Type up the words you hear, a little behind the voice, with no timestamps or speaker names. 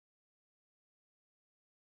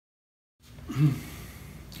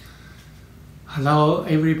Hello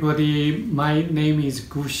everybody, my name is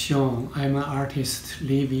Gu Xiong. I'm an artist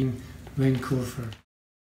living in Vancouver.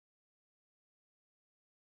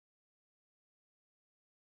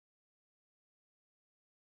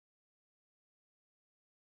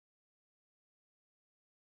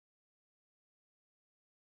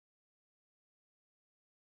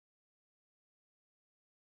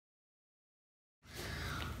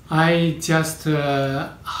 I just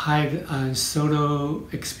had a solo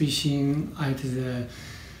exhibition at the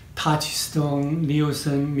Touchstones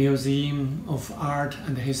Nelson Museum of Art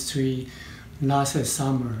and History last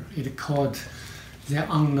summer. It's called The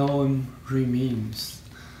Unknown Remains.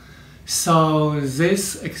 So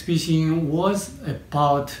this exhibition was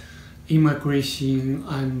about immigration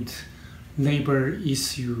and labor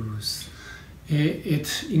issues.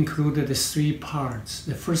 It included three parts.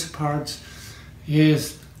 The first part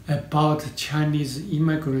is about Chinese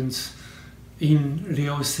immigrants in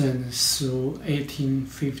Nelson through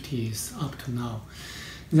 1850s up to now.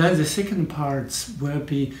 Then the second part will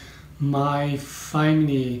be my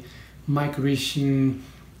family migration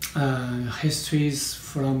histories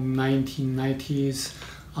from 1990s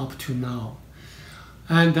up to now.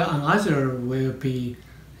 And another will be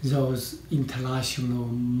those international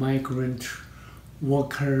migrant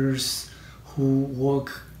workers who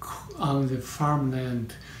work on the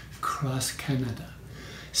farmland across Canada.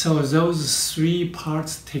 So those three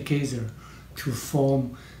parts together to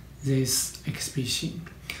form this exhibition.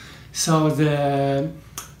 So the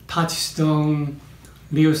Touchstone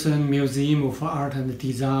Nelson Museum of Art and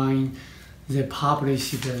Design, they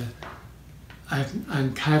published a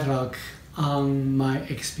catalog on my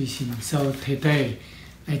exhibition. So today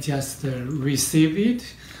I just received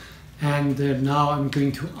it, and now I'm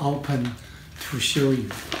going to open to show you.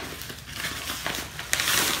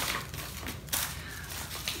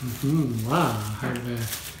 Wow, I have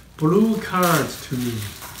a blue card to me.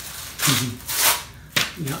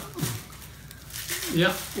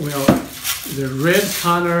 Yeah, well, the red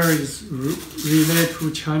color is related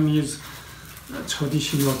to Chinese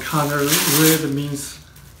traditional color. Red means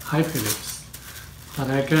happiness. But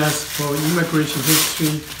I guess for immigration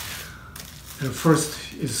history, the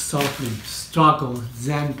first is suffering, struggle,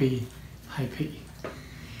 then be happy.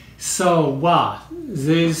 So wow,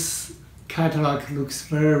 this catalog looks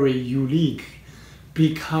very unique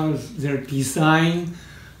because their design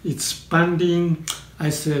is expanding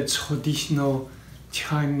as a traditional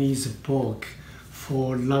Chinese book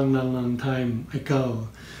for long time ago.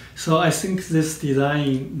 So I think this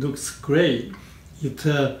design looks great. It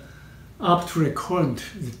up to the current,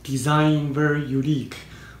 the design very unique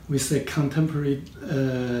with a contemporary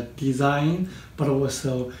design, but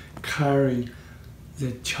also carrying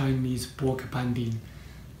the Chinese book binding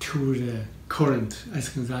to the current. I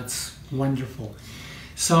think that's wonderful.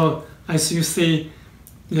 So as you see,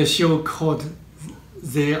 the show called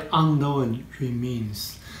The Unknown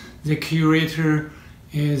Remains. The curator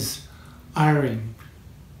is Irene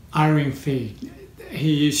Fay.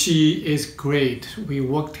 She is great. We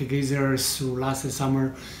worked together through last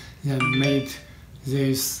summer and made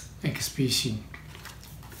this exhibition.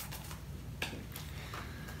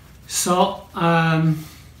 So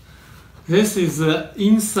this is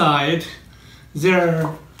inside. There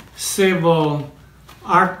are several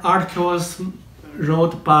articles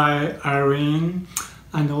wrote by Irene,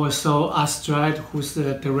 and also Astrid, who's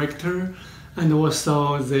the director, and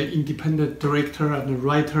also the independent director and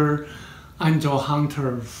writer, Angel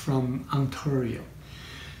Hunter from Ontario.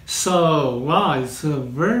 So wow, it's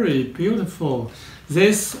very beautiful.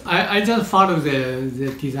 This I just followed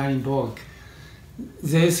the design book.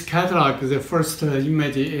 This catalog, the first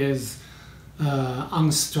image is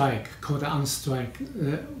on strike, called on strike,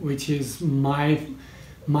 which is my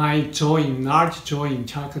drawing, large drawing,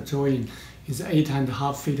 chalk drawing, is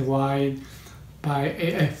 8.5 feet wide by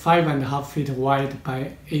 5.5 feet wide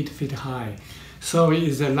by 8 feet high. So it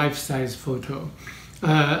is a life-size photo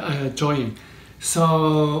drawing.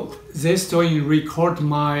 So this drawing record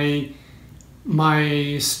my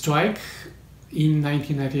strike in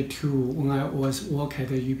 1992 when I was working at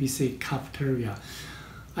the UBC cafeteria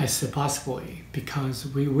as a busboy, because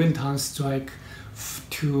we went on strike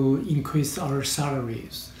to increase our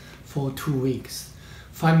salaries for 2 weeks.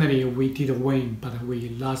 Finally, we did win, but we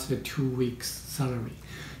lost the 2 weeks salary.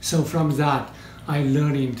 So from that, I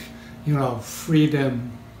learned,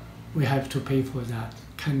 freedom, we have to pay for that.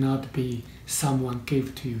 Cannot be someone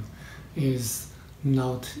give to you, is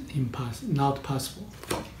not possible.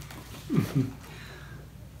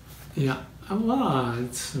 Yeah, wow,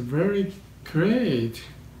 it's very great.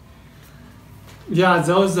 Yeah,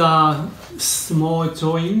 those are small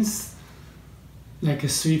drawings like a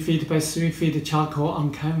 3 feet by 3 feet charcoal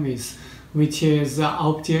on canvas, which is an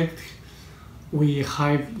object we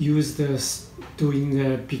have used this during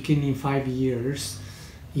the beginning 5 years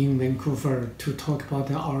in Vancouver to talk about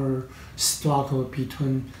our struggle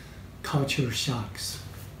between culture shocks.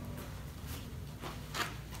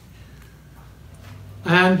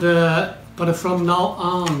 And but from now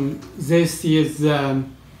on, this is a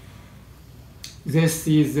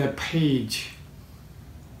page.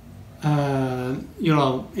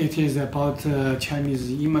 It is about Chinese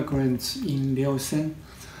immigrants in Nelson.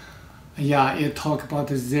 Yeah, it talk about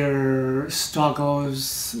their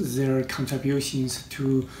struggles, their contributions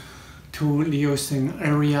to Nelson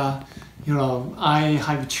area. I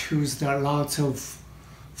have chosen a lot of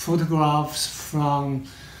photographs from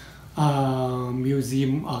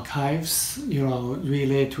museum archives,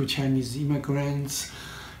 related to Chinese immigrants,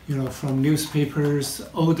 from newspapers,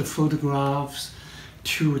 old photographs,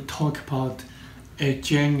 to talk about a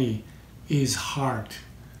journey is hard,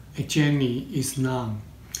 a journey is long.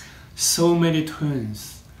 So many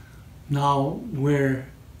turns. Now where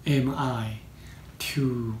am I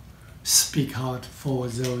to speak out for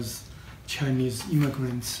those Chinese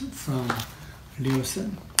immigrants from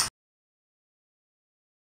Nelson?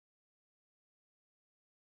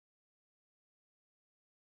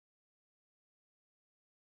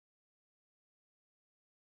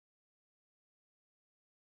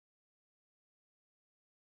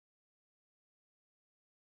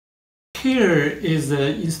 Here is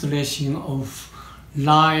the installation of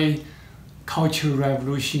live Cultural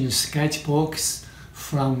Revolution sketchbooks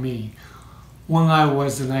from me. When I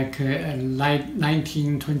was like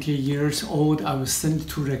 19, 20 years old, I was sent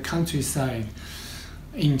to the countryside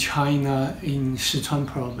in China, in Sichuan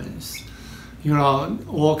province,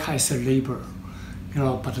 work as a labor,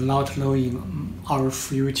 but not knowing our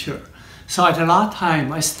future. So at that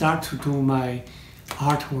time, I start to do my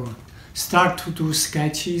artwork, start to do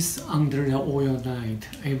sketches under the oil light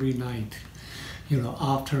every night,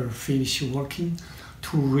 after finish working,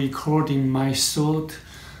 to recording my thought,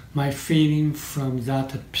 my feeling from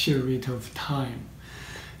that period of time.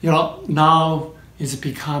 Now it's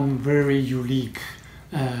become very unique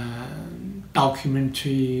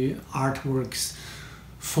documentary artworks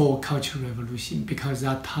for Cultural Revolution, because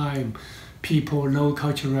that time people know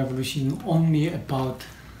Cultural Revolution only about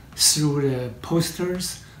through the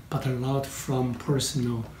posters, but a lot from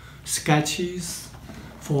personal sketches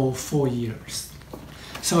for 4 years.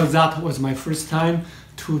 So that was my first time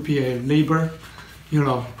to be a labor,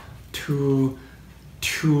 to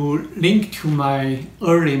link to my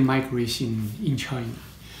early migration in China.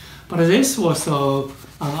 But this was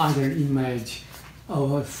another image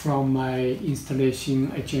from my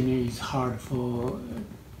installation, A Journey is Hard for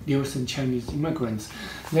Nelson Chinese Immigrants.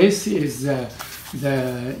 This is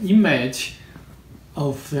the image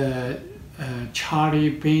of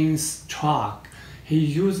Charlie Bean's truck. He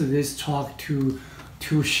used this truck to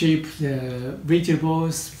ship the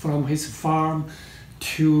vegetables from his farm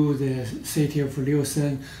to the city of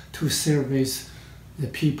Nelson to service the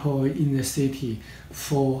people in the city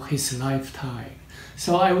for his lifetime.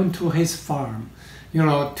 So I went to his farm,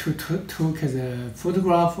 to took the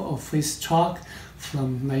photograph of his truck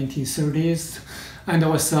from 1930s, and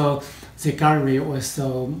also the gallery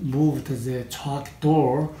also moved the truck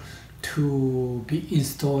door to be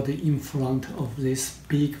installed in front of this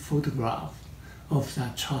big photograph of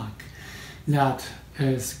that truck. That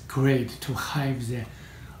is great to have the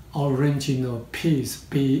original piece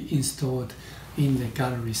be installed in the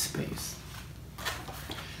gallery space.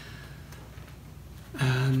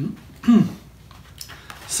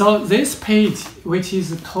 So this page, which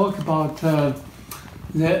is talk about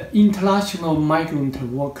the international migrant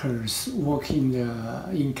workers working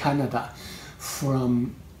in Canada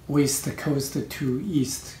from west coast to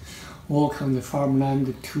east, work on the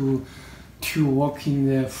farmland, to work in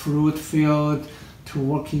the fruit field, to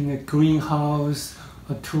work in the greenhouse,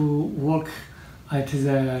 or to work at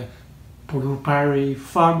the blueberry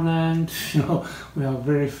farmland. We are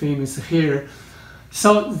very famous here.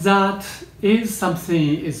 So that is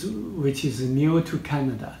something which is new to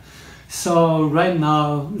Canada. So right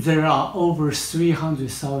now there are over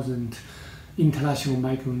 300,000 international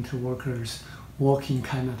migrant workers work in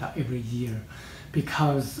Canada every year,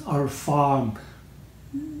 because our farm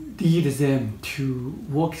need them to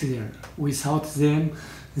work there. Without them,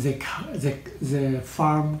 the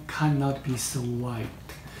farm cannot be survived.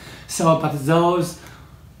 So, but those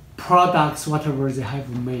products, whatever they have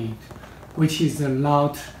made, which is a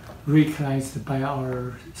lot recognized by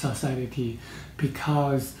our society,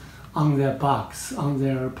 because on their box, on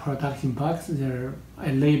their production box, there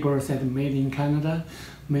a label said made in Canada,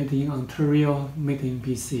 made in Ontario, made in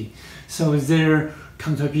BC. So their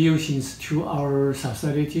contributions to our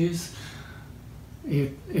societies,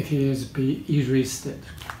 it is be erased.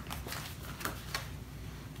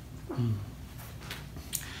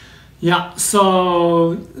 Yeah,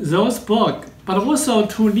 so those books, but also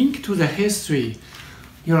to link to the history,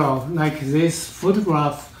 you know, like this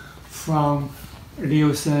photograph from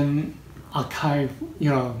Nelson archive, you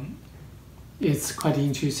know, it's quite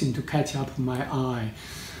interesting to catch up my eye.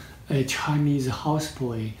 A Chinese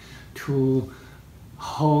houseboy to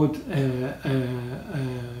hold a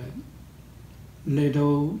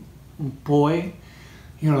little boy,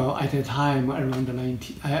 you know, at the time around the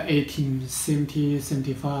 1870,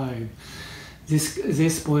 75.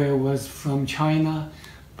 This boy was from China,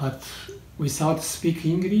 but without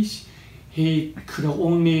speaking English, he could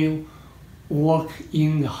only work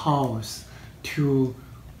in the house to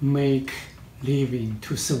make living,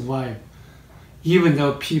 to survive, even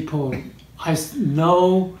though people has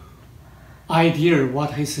no idea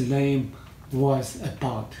what his name was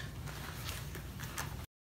about.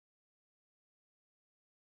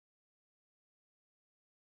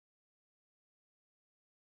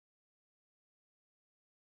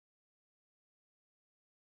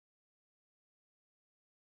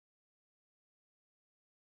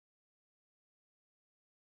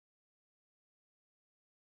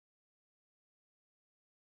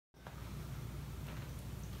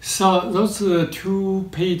 So those two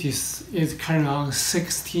pages is carrying on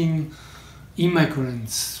 16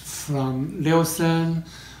 immigrants from Nelson,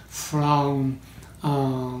 from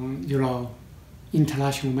you know,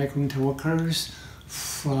 international migrant workers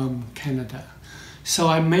from Canada. So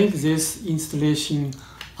I made this installation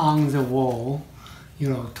on the wall, you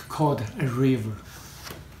know, called a river.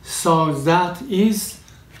 So that is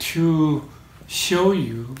to show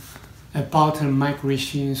you about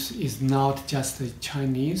migrations is not just the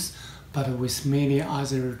Chinese, but with many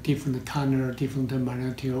other different color, different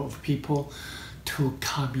minority of people to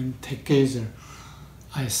coming together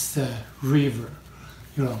as a river,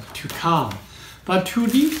 you know, to come. But to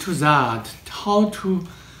link to that, how to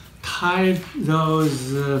tie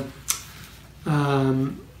those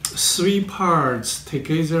three parts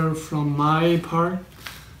together from my part,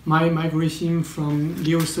 my migration from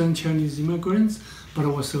Nelson Chinese immigrants, but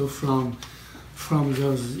also from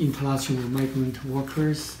those international migrant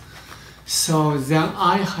workers. So then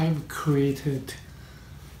I have created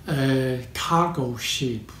a cargo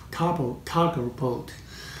ship, cargo boat,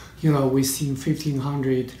 you know, within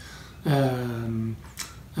 1,500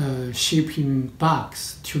 shipping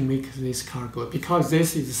bags to make this cargo, because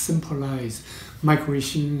this is simplified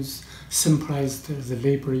migrations, simplified the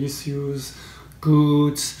labor issues,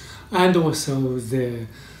 goods, and also the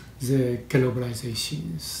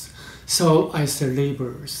globalizations. So as the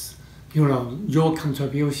laborers, you know, your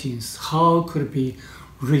contributions, how could be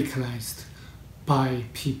recognized by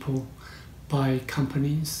people, by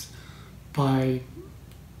companies, by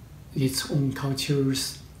its own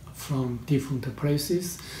cultures from different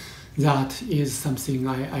places. That is something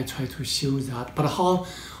I try to show that. But how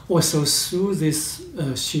also through this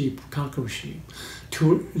ship, cargo ship,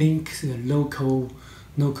 to link the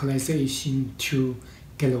localization to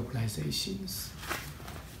globalizations.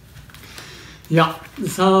 Yeah,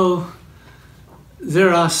 so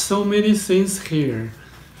there are so many things here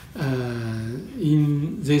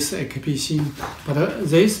in this exhibition, but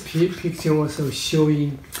this picture also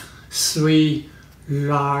showing three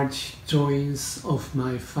large drawings of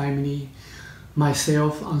my family,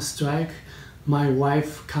 myself on strike, my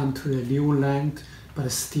wife come to the new land, but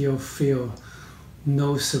still feel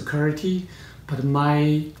no security. But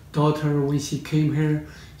my daughter, when she came here,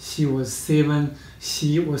 she was 7.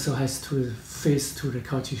 She also has to face to the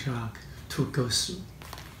culture shock to go through.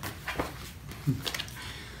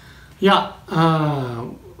 Yeah,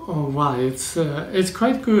 oh wow, it's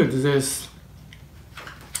quite good this.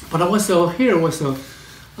 But also here also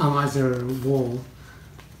on other wall,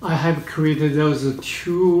 I have created those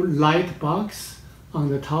two light box on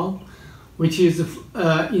the top, which is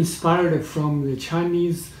inspired from the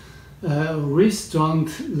Chinese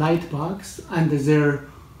restaurant light box and their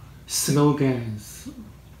slogans,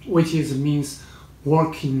 which means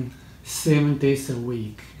working 7 days a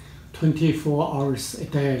week, 24 hours a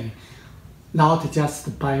day, not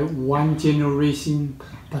just by one generation,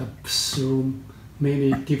 but through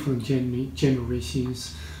many different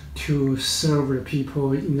generations to serve the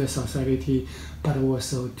people in the society, but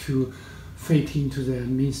also to fit into the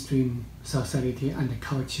mainstream society and the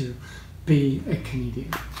culture, be a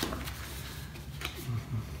Canadian.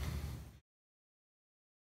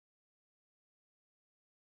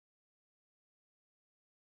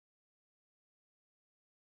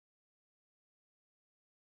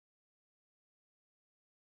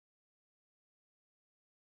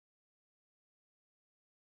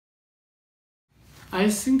 I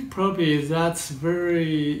think probably that's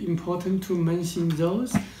very important to mention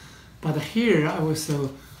those. But here I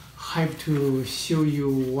also have to show you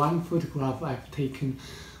one photograph I've taken,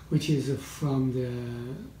 which is from the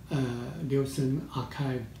Nelson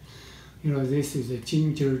archive. You know, this is a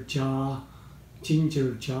ginger jar.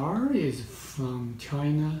 Ginger jar is from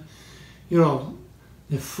China. You know,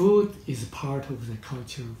 the food is part of the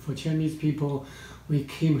culture. For Chinese people, we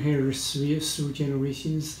came here through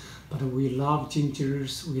generations, but we love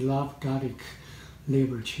gingers, we love garlic.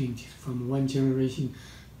 Never changes from one generation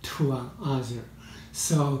to another.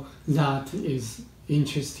 So that is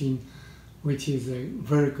interesting, which is a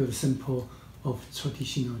very good sample of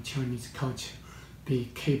traditional Chinese culture be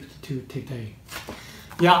kept to today.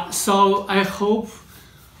 Yeah, so I hope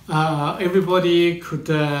everybody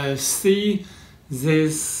could see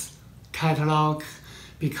this catalog,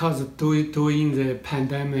 because during the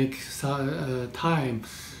pandemic time,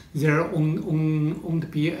 there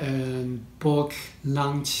won't be a book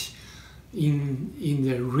launch in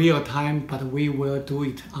the real time, but we will do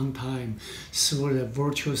it on time through the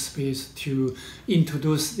virtual space to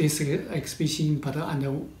introduce this exhibition, but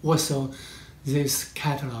and also this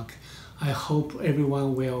catalog. I hope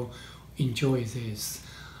everyone will enjoy this.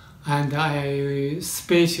 And I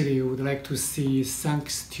especially would like to say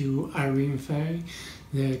thanks to Irene Fay,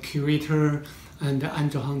 the curator, and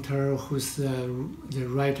Andrew Hunter, who's the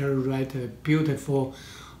writer, write beautiful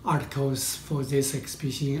articles for this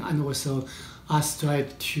exhibition, and also us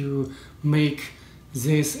tried to make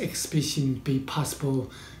this exhibition be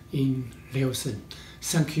possible in Nelson.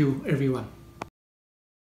 Thank you, everyone.